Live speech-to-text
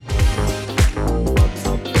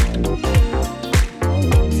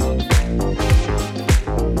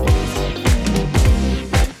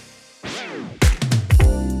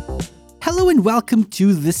and welcome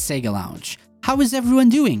to the Sega Lounge. How is everyone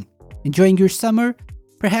doing? Enjoying your summer?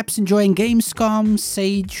 Perhaps enjoying Gamescom,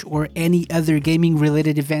 Sage, or any other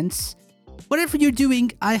gaming-related events? Whatever you're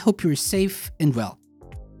doing, I hope you're safe and well.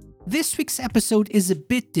 This week's episode is a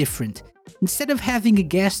bit different. Instead of having a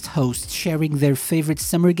guest host sharing their favorite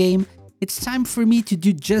summer game, it's time for me to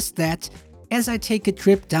do just that as I take a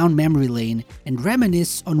trip down memory lane and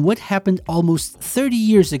reminisce on what happened almost 30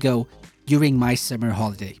 years ago during my summer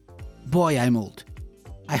holiday. Boy, I'm old.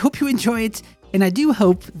 I hope you enjoy it, and I do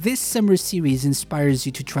hope this summer series inspires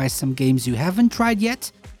you to try some games you haven't tried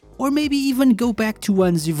yet, or maybe even go back to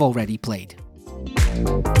ones you've already played.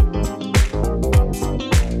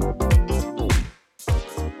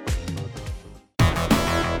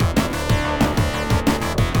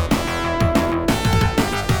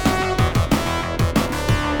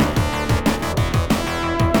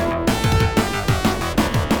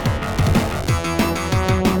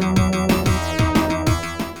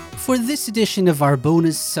 For this edition of our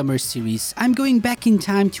bonus summer series, I'm going back in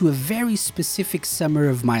time to a very specific summer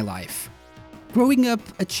of my life. Growing up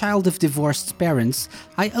a child of divorced parents,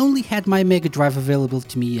 I only had my Mega Drive available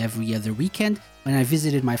to me every other weekend when I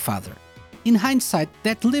visited my father. In hindsight,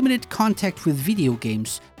 that limited contact with video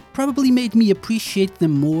games probably made me appreciate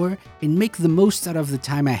them more and make the most out of the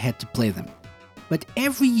time I had to play them. But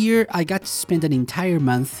every year I got to spend an entire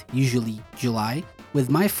month, usually July, with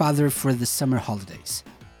my father for the summer holidays.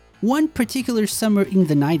 One particular summer in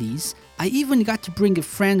the 90s, I even got to bring a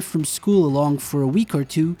friend from school along for a week or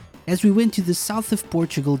two as we went to the south of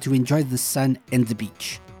Portugal to enjoy the sun and the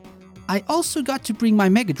beach. I also got to bring my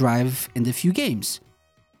Mega Drive and a few games.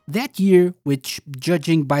 That year, which,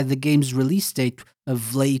 judging by the game's release date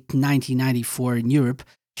of late 1994 in Europe,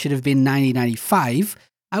 should have been 1995,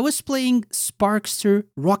 I was playing Sparkster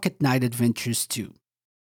Rocket Knight Adventures 2.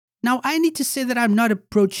 Now, I need to say that I'm not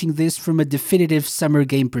approaching this from a definitive summer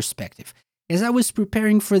game perspective. As I was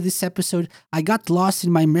preparing for this episode, I got lost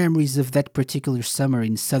in my memories of that particular summer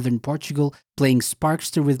in southern Portugal, playing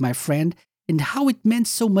Sparkster with my friend, and how it meant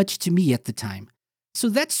so much to me at the time. So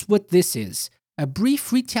that's what this is, a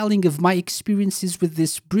brief retelling of my experiences with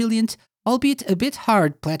this brilliant, albeit a bit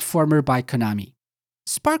hard, platformer by Konami.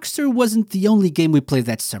 Sparkster wasn't the only game we played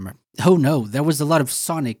that summer. Oh no, there was a lot of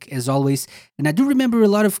Sonic, as always, and I do remember a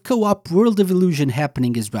lot of co-op World of Illusion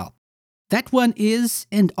happening as well. That one is,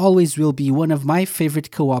 and always will be, one of my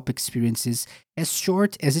favorite co-op experiences, as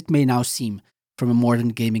short as it may now seem, from a modern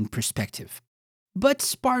gaming perspective. But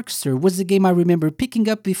Sparkster was a game I remember picking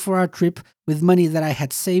up before our trip with money that I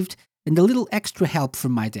had saved and a little extra help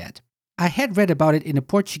from my dad. I had read about it in a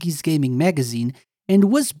Portuguese gaming magazine and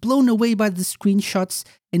was blown away by the screenshots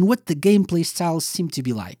and what the gameplay styles seemed to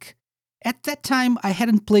be like. At that time, I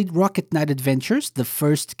hadn't played Rocket Knight Adventures, the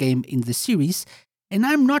first game in the series, and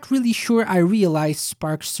I'm not really sure I realized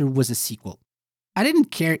Sparkster was a sequel. I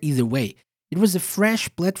didn't care either way. It was a fresh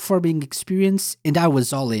platforming experience, and I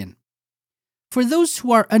was all in. For those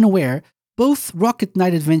who are unaware, both Rocket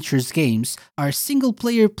Knight Adventures games are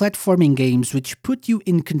single-player platforming games which put you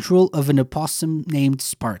in control of an opossum named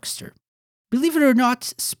Sparkster. Believe it or not,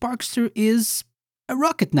 Sparkster is a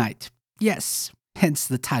Rocket Knight. Yes, hence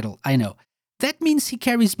the title, I know. That means he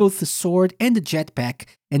carries both a sword and a jetpack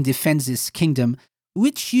and defends his kingdom,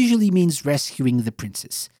 which usually means rescuing the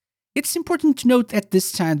princess. It's important to note at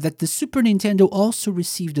this time that the Super Nintendo also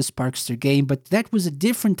received a Sparkster game, but that was a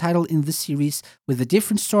different title in the series with a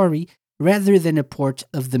different story rather than a port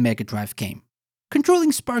of the Mega Drive game.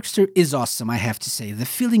 Controlling Sparkster is awesome, I have to say. The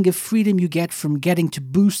feeling of freedom you get from getting to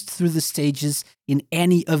boost through the stages in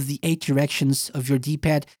any of the 8 directions of your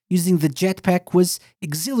D-pad using the jetpack was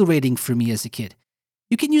exhilarating for me as a kid.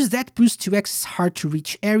 You can use that boost to access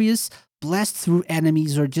hard-to-reach areas, blast through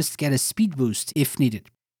enemies, or just get a speed boost if needed.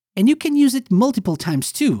 And you can use it multiple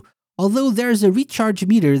times too, although there's a recharge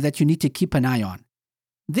meter that you need to keep an eye on.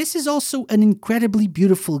 This is also an incredibly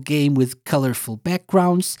beautiful game with colorful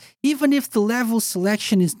backgrounds, even if the level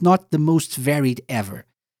selection is not the most varied ever.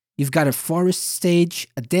 You've got a forest stage,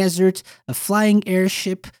 a desert, a flying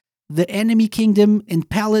airship, the enemy kingdom, and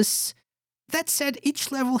palace. That said,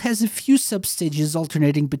 each level has a few substages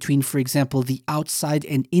alternating between, for example, the outside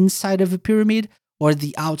and inside of a pyramid, or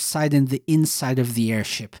the outside and the inside of the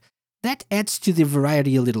airship. That adds to the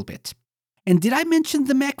variety a little bit. And did I mention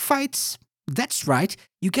the mech fights? That's right,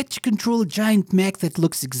 you get to control a giant mech that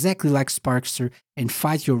looks exactly like Sparkster and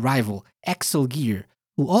fight your rival, Axel Gear,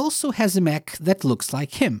 who also has a mech that looks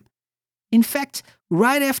like him. In fact,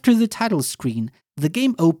 right after the title screen, the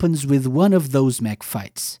game opens with one of those mech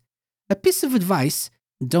fights. A piece of advice,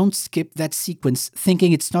 don't skip that sequence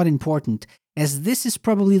thinking it's not important, as this is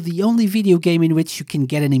probably the only video game in which you can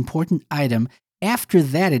get an important item after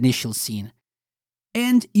that initial scene.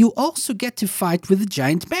 And you also get to fight with a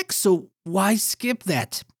giant mech, so why skip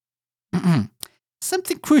that?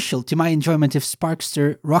 Something crucial to my enjoyment of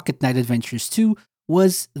Sparkster Rocket Knight Adventures 2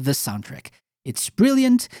 was the soundtrack. It's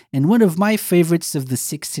brilliant and one of my favorites of the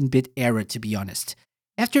 16-bit era, to be honest.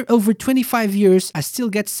 After over 25 years, I still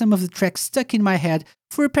get some of the tracks stuck in my head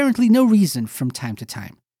for apparently no reason from time to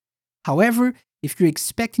time. However, if you're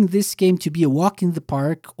expecting this game to be a walk in the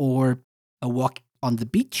park or a walk on the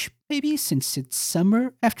beach, maybe, since it's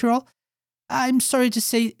summer after all, I'm sorry to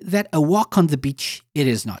say that a walk on the beach it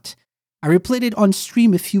is not. I replayed it on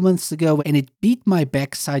stream a few months ago and it beat my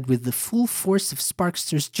backside with the full force of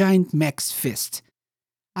Sparkster's giant mech's fist.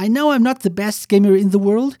 I know I'm not the best gamer in the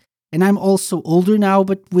world, and I'm also older now,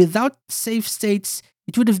 but without save states,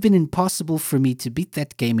 it would have been impossible for me to beat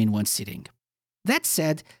that game in one sitting. That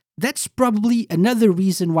said, that's probably another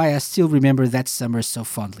reason why I still remember that summer so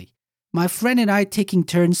fondly. My friend and I taking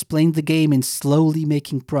turns playing the game and slowly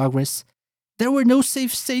making progress. There were no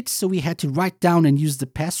save states, so we had to write down and use the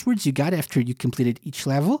passwords you got after you completed each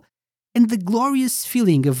level, and the glorious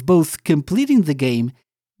feeling of both completing the game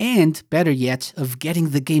and, better yet, of getting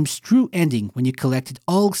the game's true ending when you collected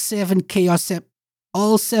all 7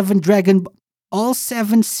 all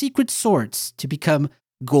 7 secret swords to become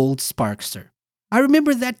Gold Sparkster. I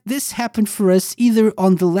remember that this happened for us either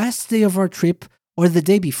on the last day of our trip or the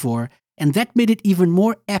day before, and that made it even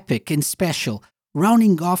more epic and special,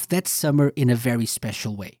 rounding off that summer in a very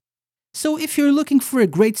special way. So if you're looking for a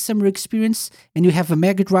great summer experience and you have a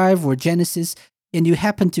Mega Drive or Genesis, and you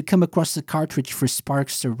happen to come across a cartridge for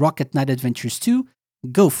Sparkster Rocket Knight Adventures 2,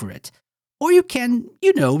 go for it. Or you can,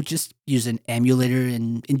 just use an emulator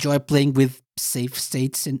and enjoy playing with save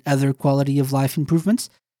states and other quality of life improvements.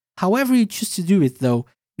 However you choose to do it though,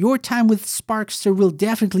 your time with Sparkster will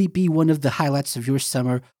definitely be one of the highlights of your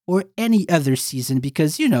summer or any other season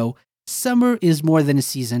because, summer is more than a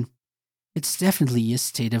season. It's definitely a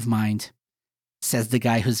state of mind. Says the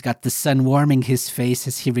guy who's got the sun warming his face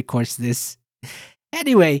as he records this.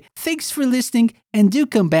 Anyway, thanks for listening, and do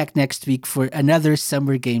come back next week for another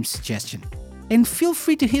summer game suggestion. And feel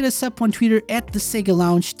free to hit us up on Twitter at the Sega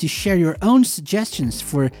Lounge to share your own suggestions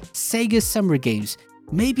for Sega summer games.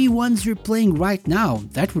 Maybe ones you're playing right now,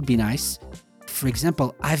 that would be nice. For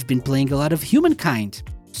example, I've been playing a lot of Humankind,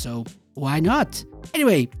 so why not?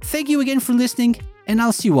 Anyway, thank you again for listening, and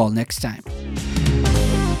I'll see you all next time.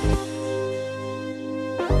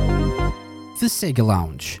 The Sega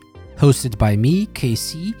Lounge, hosted by me,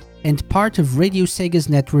 KC, and part of Radio Sega's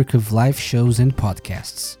network of live shows and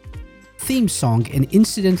podcasts. Theme song and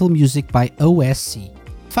incidental music by OSC.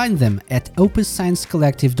 Find them at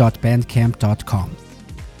opussciencecollective.bandcamp.com.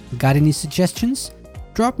 Got any suggestions?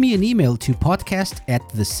 Drop me an email to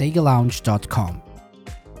podcast@thesegalounge.com.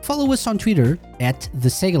 Follow us on Twitter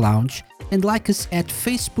 @thesegalounge and like us at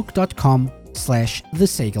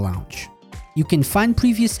facebook.com/thesegalounge. You can find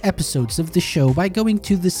previous episodes of the show by going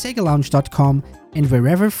to thesegalounge.com and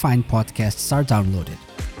wherever fine podcasts are downloaded.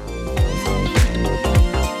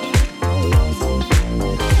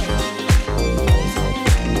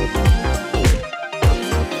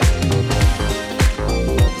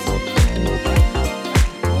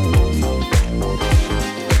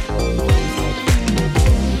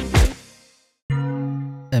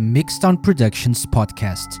 A Mixed On Productions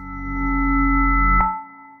podcast.